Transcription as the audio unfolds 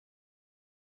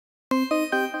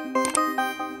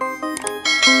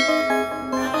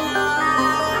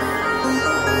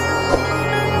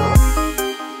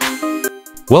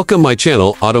Welcome my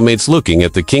channel, Automates, looking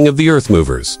at the king of the earth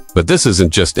movers. But this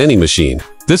isn't just any machine.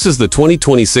 This is the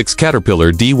 2026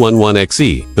 Caterpillar D11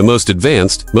 XE, the most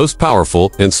advanced, most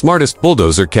powerful, and smartest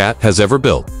bulldozer Cat has ever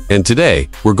built. And today,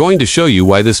 we're going to show you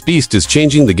why this beast is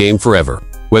changing the game forever.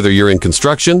 Whether you're in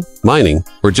construction, mining,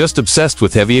 or just obsessed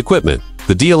with heavy equipment,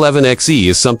 the D11 XE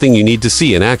is something you need to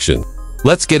see in action.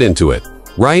 Let's get into it.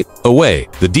 Right away,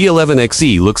 the D11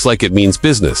 XE looks like it means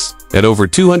business. At over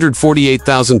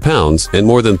 248,000 pounds and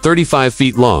more than 35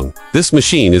 feet long, this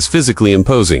machine is physically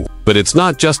imposing. But it's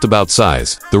not just about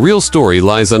size. The real story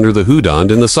lies under the hood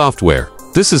and in the software.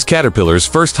 This is Caterpillar's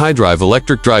first high-drive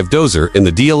electric drive dozer in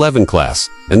the D11 class,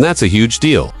 and that's a huge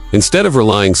deal. Instead of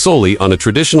relying solely on a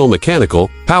traditional mechanical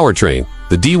powertrain,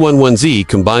 the D11 XE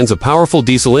combines a powerful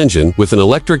diesel engine with an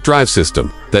electric drive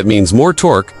system. That means more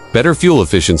torque, better fuel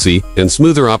efficiency, and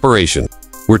smoother operation.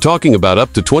 We're talking about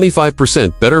up to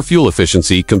 25% better fuel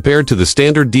efficiency compared to the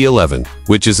standard D11,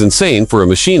 which is insane for a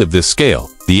machine of this scale.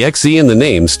 The XE in the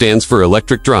name stands for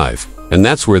electric drive, and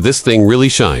that's where this thing really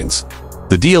shines.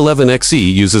 The D11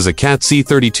 XE uses a Cat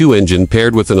C32 engine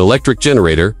paired with an electric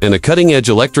generator and a cutting-edge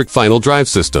electric final drive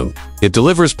system. It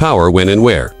delivers power when and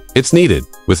where it's needed,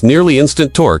 with nearly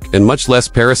instant torque and much less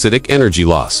parasitic energy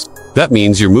loss. That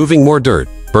means you're moving more dirt,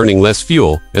 burning less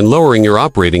fuel, and lowering your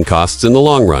operating costs in the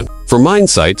long run. For mine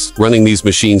sites, running these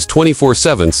machines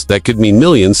 24/7, that could mean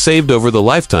millions saved over the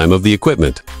lifetime of the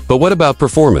equipment. But what about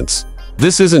performance?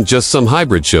 This isn't just some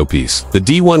hybrid showpiece. The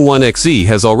D11 XE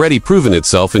has already proven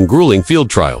itself in grueling field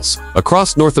trials.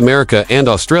 Across North America and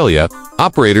Australia,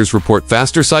 operators report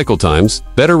faster cycle times,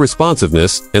 better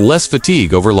responsiveness, and less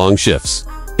fatigue over long shifts.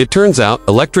 It turns out,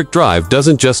 electric drive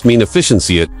doesn't just mean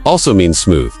efficiency, it also means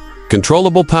smooth,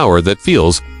 controllable power that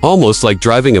feels almost like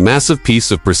driving a massive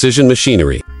piece of precision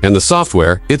machinery. And the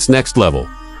software, it's next level.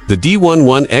 The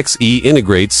D11 XE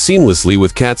integrates seamlessly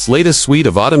with Cat's latest suite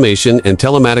of automation and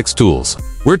telematics tools.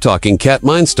 We're talking Cat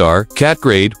MineStar, Cat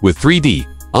Grade with 3D,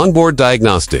 onboard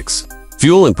diagnostics,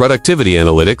 fuel and productivity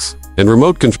analytics, and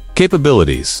remote control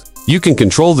capabilities. You can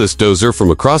control this dozer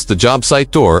from across the job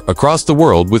site door across the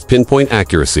world with pinpoint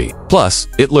accuracy. Plus,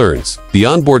 it learns. The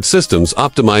onboard systems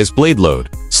optimize blade load,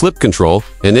 slip control,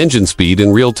 and engine speed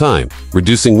in real time,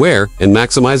 reducing wear and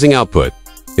maximizing output.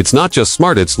 It's not just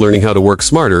smart, it's learning how to work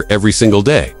smarter every single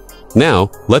day. Now,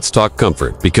 let's talk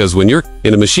comfort, because when you're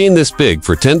in a machine this big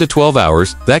for 10 to 12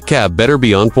 hours, that cab better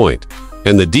be on point.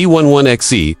 And the D11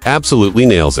 XE absolutely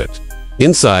nails it.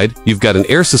 Inside, you've got an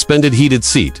air-suspended heated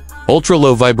seat,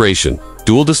 ultra-low vibration,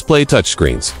 dual-display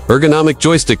touchscreens, ergonomic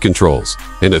joystick controls,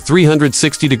 and a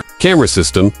 360-degree camera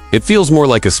system. It feels more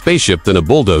like a spaceship than a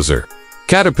bulldozer.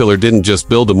 Caterpillar didn't just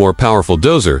build a more powerful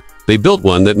dozer, they built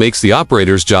one that makes the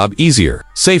operator's job easier,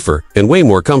 safer, and way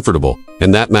more comfortable.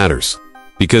 And that matters.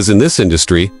 Because in this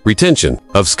industry, retention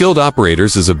of skilled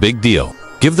operators is a big deal.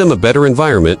 Give them a better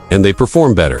environment and they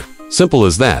perform better. Simple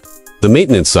as that. The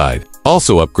maintenance side,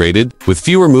 also upgraded, with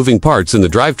fewer moving parts in the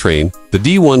drivetrain, the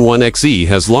D11 XE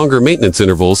has longer maintenance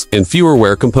intervals and fewer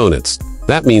wear components.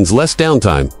 That means less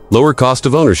downtime, lower cost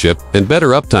of ownership, and better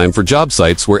uptime for job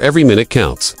sites where every minute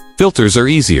counts. Filters are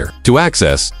easier to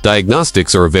access,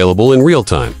 diagnostics are available in real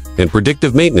time, and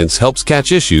predictive maintenance helps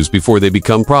catch issues before they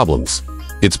become problems.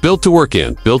 It's built to work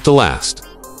in, built to last.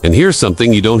 And here's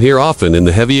something you don't hear often in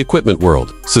the heavy equipment world: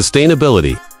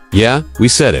 sustainability. Yeah, we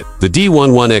said it. The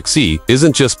D11 XE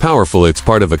isn't just powerful, it's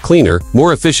part of a cleaner,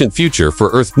 more efficient future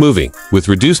for earth moving, with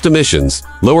reduced emissions,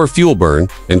 lower fuel burn,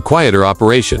 and quieter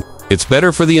operation. It's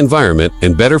better for the environment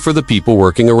and better for the people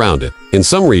working around it. In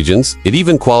some regions, it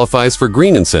even qualifies for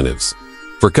green incentives.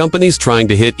 For companies trying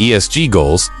to hit ESG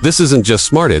goals, this isn't just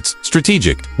smart, it's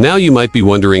strategic. Now you might be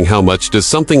wondering, how much does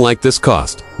something like this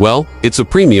cost? Well, it's a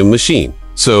premium machine,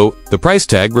 so the price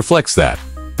tag reflects that.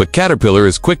 But Caterpillar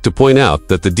is quick to point out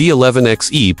that the D11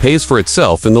 XE pays for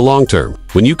itself in the long term.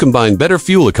 When you combine better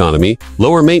fuel economy,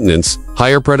 lower maintenance,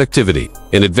 higher productivity,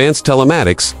 and advanced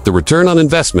telematics, the return on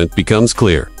investment becomes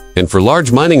clear. And for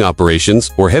large mining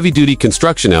operations or heavy-duty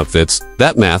construction outfits,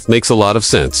 that math makes a lot of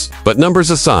sense. But numbers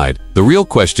aside, the real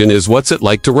question is, what's it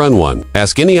like to run one?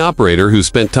 Ask any operator who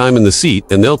spent time in the seat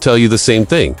and they'll tell you the same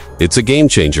thing. It's a game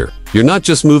changer. You're not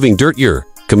just moving dirt, you're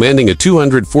commanding a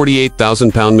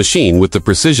 248,000-pound machine with the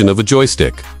precision of a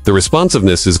joystick. The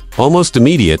responsiveness is almost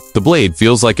immediate. The blade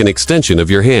feels like an extension of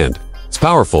your hand. It's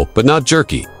powerful, but not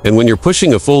jerky. And when you're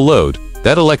pushing a full load,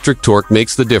 that electric torque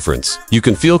makes the difference. You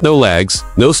can feel no lags,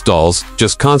 no stalls,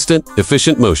 just constant,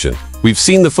 efficient motion. We've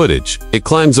seen the footage. It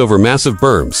climbs over massive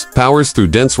berms, powers through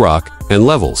dense rock, and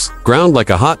levels ground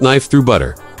like a hot knife through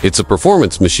butter. It's a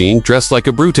performance machine dressed like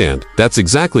a brute, and that's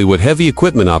exactly what heavy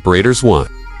equipment operators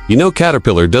want. You know,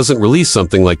 Caterpillar doesn't release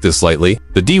something like this lightly.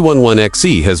 The D11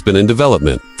 XE has been in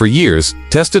development for years,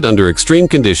 tested under extreme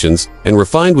conditions, and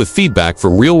refined with feedback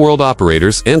from real-world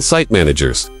operators and site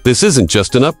managers. This isn't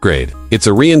just an upgrade. It's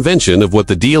a reinvention of what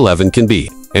the D11 can be.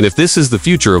 And if this is the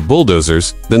future of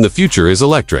bulldozers, then the future is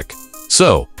electric.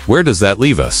 So, where does that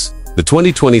leave us? The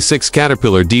 2026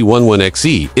 Caterpillar D11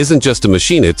 XE isn't just a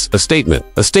machine, it's a statement.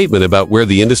 A statement about where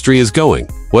the industry is going,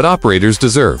 what operators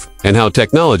deserve, and how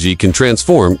technology can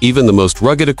transform even the most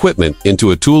rugged equipment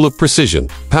into a tool of precision,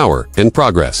 power, and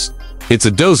progress. It's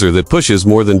a dozer that pushes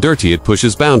more than dirty, it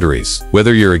pushes boundaries.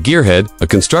 Whether you're a gearhead, a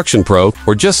construction pro,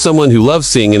 or just someone who loves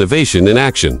seeing innovation in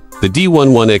action, the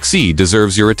D11 XE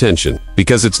deserves your attention.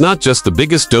 Because it's not just the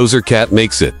biggest dozer Cat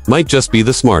makes, it might just be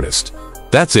the smartest.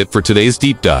 That's it for today's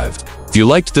deep dive. If you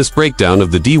liked this breakdown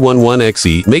of the D11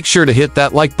 XE, make sure to hit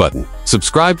that like button,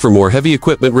 subscribe for more heavy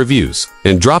equipment reviews,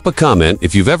 and drop a comment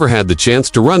if you've ever had the chance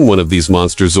to run one of these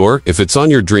monsters or if it's on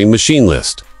your dream machine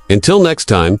list. Until next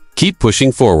time, keep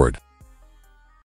pushing forward.